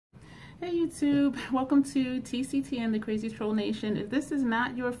Hey YouTube, welcome to TCT and the Crazy Troll Nation. If this is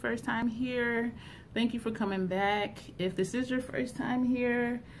not your first time here, thank you for coming back. If this is your first time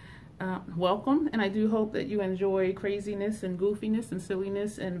here, welcome, and I do hope that you enjoy craziness and goofiness and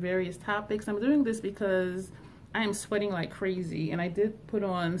silliness and various topics. I'm doing this because I am sweating like crazy, and I did put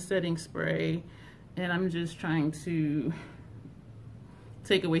on setting spray, and I'm just trying to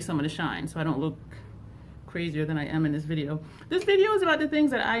take away some of the shine so I don't look crazier than I am in this video. This video is about the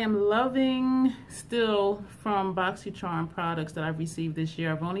things that I am loving still from BoxyCharm products that I've received this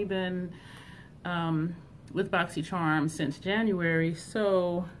year. I've only been with BoxyCharm since January,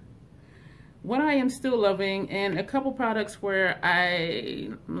 so what I am still loving, and a couple products where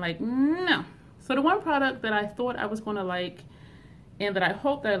I'm like, no. So the one product that I thought I was going to like and that I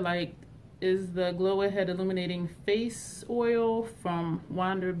hoped I liked is the Glow Ahead Illuminating Face Oil from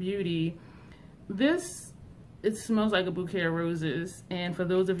Wander Beauty. It smells like a bouquet of roses, and for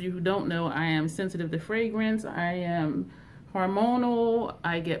those of you who don't know, I am sensitive to fragrance. I am hormonal,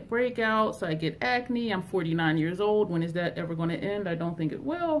 I get breakouts, I get acne. I'm 49 years old. When is that ever going to end? I don't think it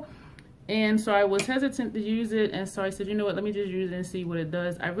will. And so I was hesitant to use it, and so I said, you know what, let me just use it and see what it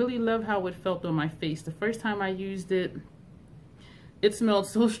does. I really love how it felt on my face. The first time I used it, it smelled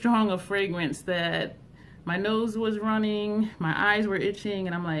so strong of fragrance that my nose was running, my eyes were itching,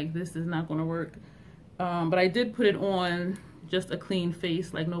 and I'm like, this is not going to work. But I did put it on just a clean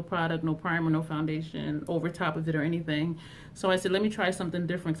face, like no product, no primer, no foundation over top of it or anything. So I said, let me try something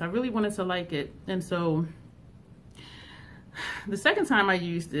different because I really wanted to like it. And so the second time I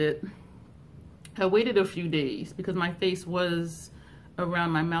used it, I waited a few days because my face was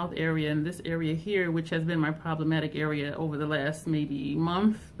around my mouth area and this area here, which has been my problematic area over the last maybe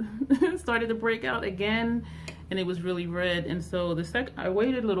month, started to break out again. And it was really red, and so I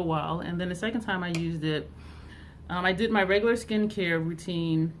waited a little while, and then the second time I used it, I did my regular skincare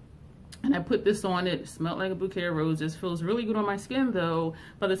routine, and I put this on. It smelled like a bouquet of roses. Feels really good on my skin, though.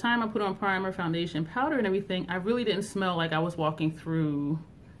 By the time I put on primer, foundation, powder, and everything, I really didn't smell like I was walking through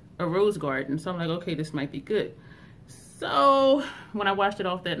a rose garden. So I'm like, okay, this might be good. So when I washed it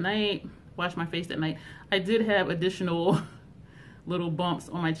off that night, washed my face that night, I did have additional little bumps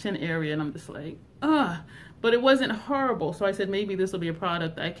on my chin area, and I'm just like, ugh. But it wasn't horrible, so I said maybe this will be a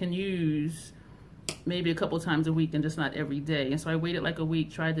product I can use maybe a couple times a week and just not every day. And so I waited like a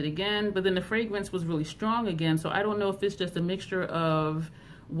week, tried it again, but then the fragrance was really strong again. So I don't know if it's just a mixture of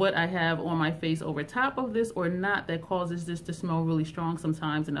what I have on my face over top of this or not that causes this to smell really strong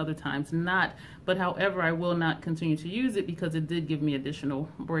sometimes and other times not. But however, I will not continue to use it because it did give me additional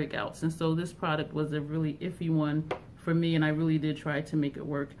breakouts. And so this product was a really iffy one for me, and I really did try to make it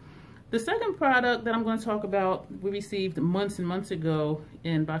work. The second product that I'm going to talk about, we received months and months ago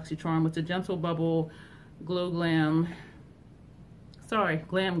in BoxyCharm, was the Gentle Bubble Glam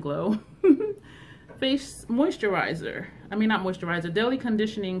Glow Face Moisturizer. I mean, not moisturizer, Daily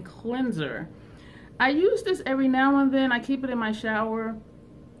Conditioning Cleanser. I use this every now and then. I keep it in my shower.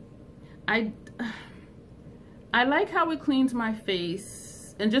 I like how it cleans my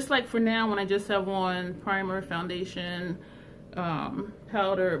face. And just like for now, when I just have on primer, foundation,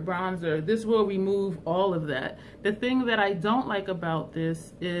 powder, bronzer, this will remove all of that. The thing that I don't like about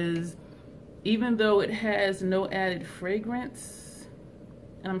this is, even though it has no added fragrance,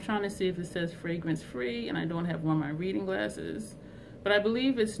 and I'm trying to see if it says fragrance free, and I don't have on my reading glasses, but I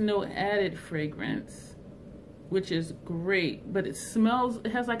believe it's no added fragrance, which is great, but it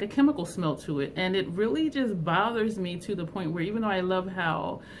has like a chemical smell to it, and it really just bothers me to the point where even though I love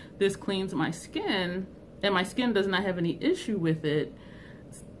how this cleans my skin, and my skin does not have any issue with it,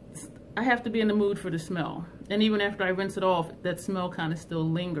 I have to be in the mood for the smell. And even after I rinse it off, that smell kind of still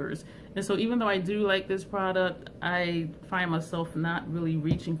lingers. And so even though I do like this product, I find myself not really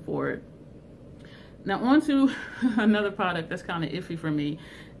reaching for it. Now on to another product that's kind of iffy for me.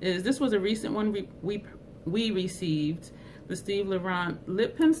 This was a recent one we received, the Steve Laurent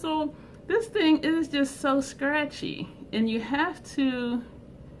lip pencil. This thing is just so scratchy, and you have to,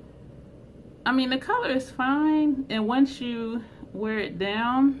 I mean, the color is fine, and once you wear it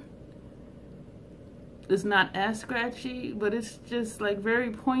down, it's not as scratchy, but it's just like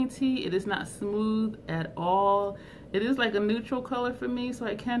very pointy. It is not smooth at all. It is like a neutral color for me, so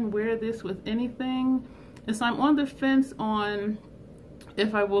I can wear this with anything. And so I'm on the fence on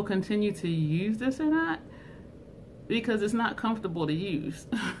if I will continue to use this or not, because it's not comfortable to use.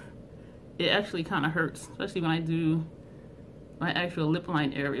 It actually kind of hurts, especially when I do my actual lip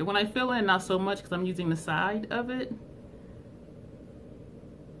line area. When I fill in, not so much because I'm using the side of it.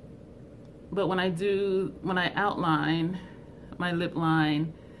 But when I outline my lip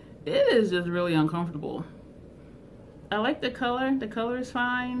line, it is just really uncomfortable. I like the color. The color is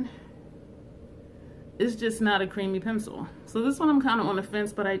fine. it's just not a creamy pencil. So this one I'm kind of on the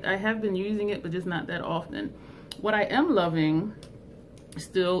fence, but I have been using it, but just not that often. What I am loving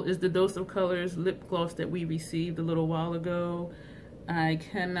still is the Dose of Colors lip gloss that we received a little while ago. I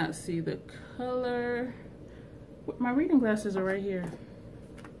cannot see the color. My reading glasses are right here.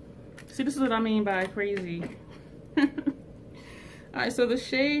 See, this is what I mean by crazy. All right, so the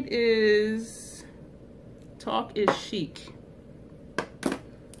shade is Talk is Chic.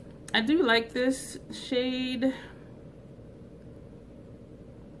 I do like this shade.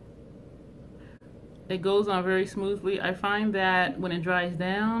 It goes on very smoothly. I find that when it dries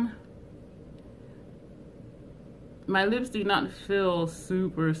down, my lips do not feel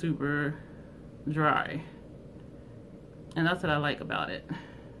super, super dry. And that's what I like about it.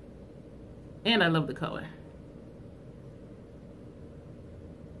 And I love the color.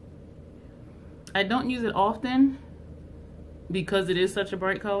 I don't use it often because it is such a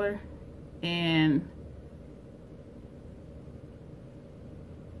bright color, and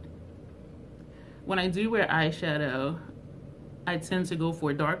when I do wear eyeshadow, I tend to go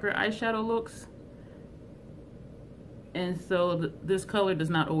for darker eyeshadow looks, and so this color does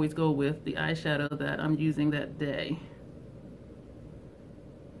not always go with the eyeshadow that I'm using that day.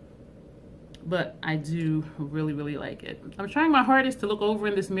 But I do really, really like it. I'm trying my hardest to look over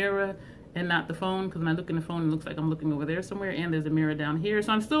in this mirror and not the phone, because when I look in the phone, it looks like I'm looking over there somewhere, and there's a mirror down here.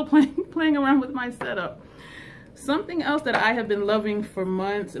 So I'm still playing around with my setup. Something else that I have been loving for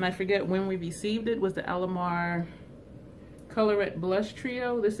months, and I forget when we received it, was the Alamar Colorette Blush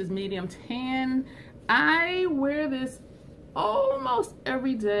Trio. This is medium tan. I wear this almost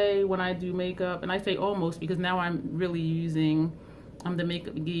every day when I do makeup, and I say almost because now I'm really using the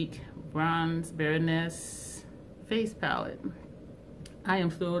Makeup Geek Bronze Baroness face palette. I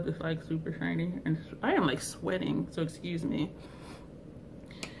am still just like super shiny, and I am like sweating, so excuse me.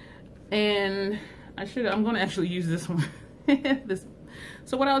 And I'm gonna actually use this one.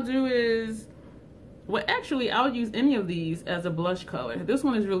 So what I'll do is, well, actually I'll use any of these as a blush color. This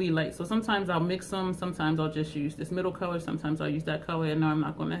one is really light, so sometimes I'll mix them, sometimes I'll just use this middle color, sometimes I'll use that color, and no, I'm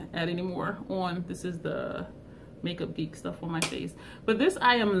not gonna add any more on. This is the Makeup Geek stuff on my face, but this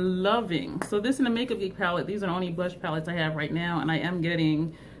I am loving. So this in the Makeup Geek palette, these are the only blush palettes I have right now, and I am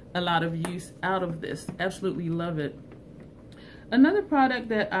getting a lot of use out of this. Absolutely love it. Another product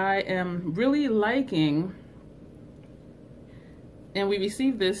that I am really liking, and we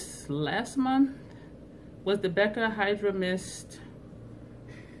received this last month, was the Becca Hydra Mist.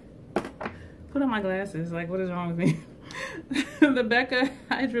 Put on my glasses, like what is wrong with me? The Becca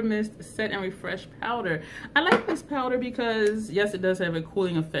Hydra Mist Set and Refresh Powder. I like this powder because, yes, it does have a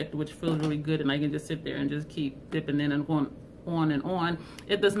cooling effect, which feels really good, and I can just sit there and just keep dipping in and going on and on.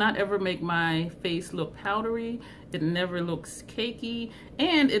 It does not ever make my face look powdery. It never looks cakey,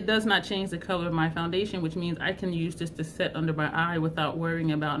 and it does not change the color of my foundation, which means I can use this to set under my eye without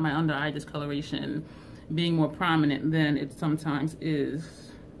worrying about my under eye discoloration being more prominent than it sometimes is.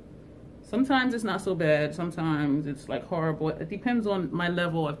 Sometimes it's not so bad, sometimes it's like horrible. It depends on my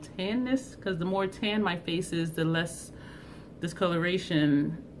level of tanness, because the more tan my face is, the less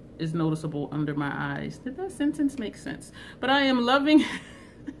discoloration is noticeable under my eyes. Did that sentence make sense? But I am loving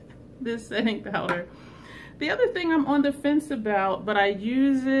this setting powder. The other thing I'm on the fence about, but I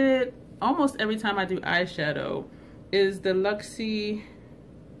use it almost every time I do eyeshadow, is the Luxie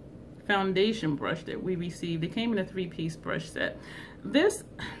foundation brush that we received. It came in a 3-piece brush set. This,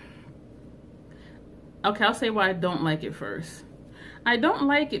 okay, I'll say why I don't like it first. I don't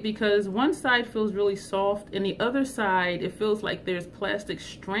like it because one side feels really soft, and the other side, it feels like there's plastic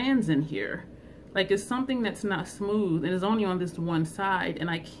strands in here. Like it's something that's not smooth, and it's only on this one side, and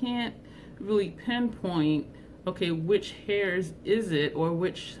I can't really pinpoint, okay, which hairs is it, or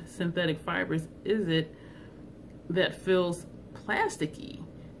which synthetic fibers is it that feels plasticky.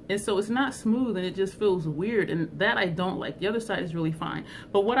 And so it's not smooth, and it just feels weird, and that I don't like. The other side is really fine.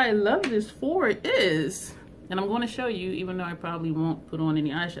 But what I love this for is, and I'm going to show you, even though I probably won't put on any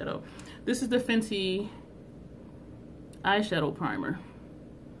eyeshadow. This is the Fenty eyeshadow primer.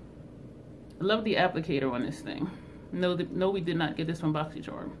 I love the applicator on this thing. No, we did not get this from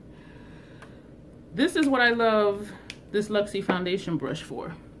BoxyCharm. This is what I love this Luxie foundation brush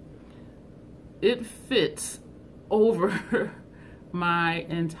for. It fits over my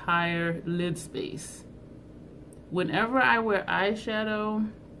entire lid space. Whenever I wear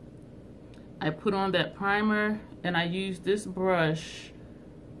eyeshadow, I put on that primer, and I use this brush.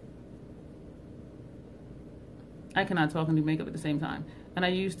 I cannot talk and do makeup at the same time. And I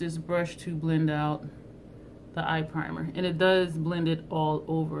use this brush to blend out the eye primer, and it does blend it all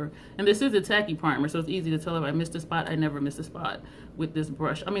over. And this is a tacky primer, so it's easy to tell if I missed a spot. I never miss a spot with this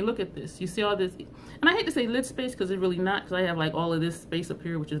brush. I mean, look at this. You see all this, and I hate to say lid space because it's really not, because I have like all of this space up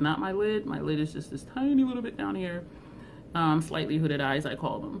here, which is not my lid. My lid is just this tiny little bit down here. Slightly hooded eyes, I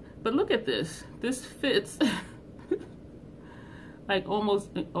call them. But look at this. This fits like almost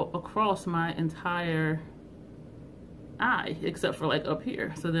across my entire eye, except for like up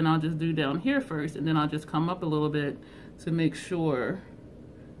here. So then I'll just do down here first, and then I'll just come up a little bit to make sure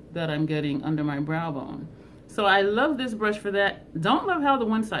that I'm getting under my brow bone. So I love this brush for that. Don't love how the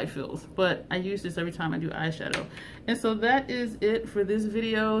one side feels, but I use this every time I do eyeshadow. And so that is it for this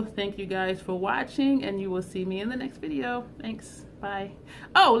video. Thank you guys for watching, and you will see me in the next video. Thanks, bye.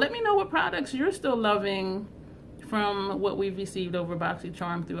 Oh, let me know what products you're still loving from what we've received over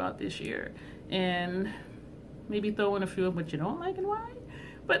BoxyCharm throughout this year. And maybe throw in a few of what you don't like and why.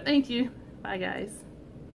 But thank you. Bye, guys.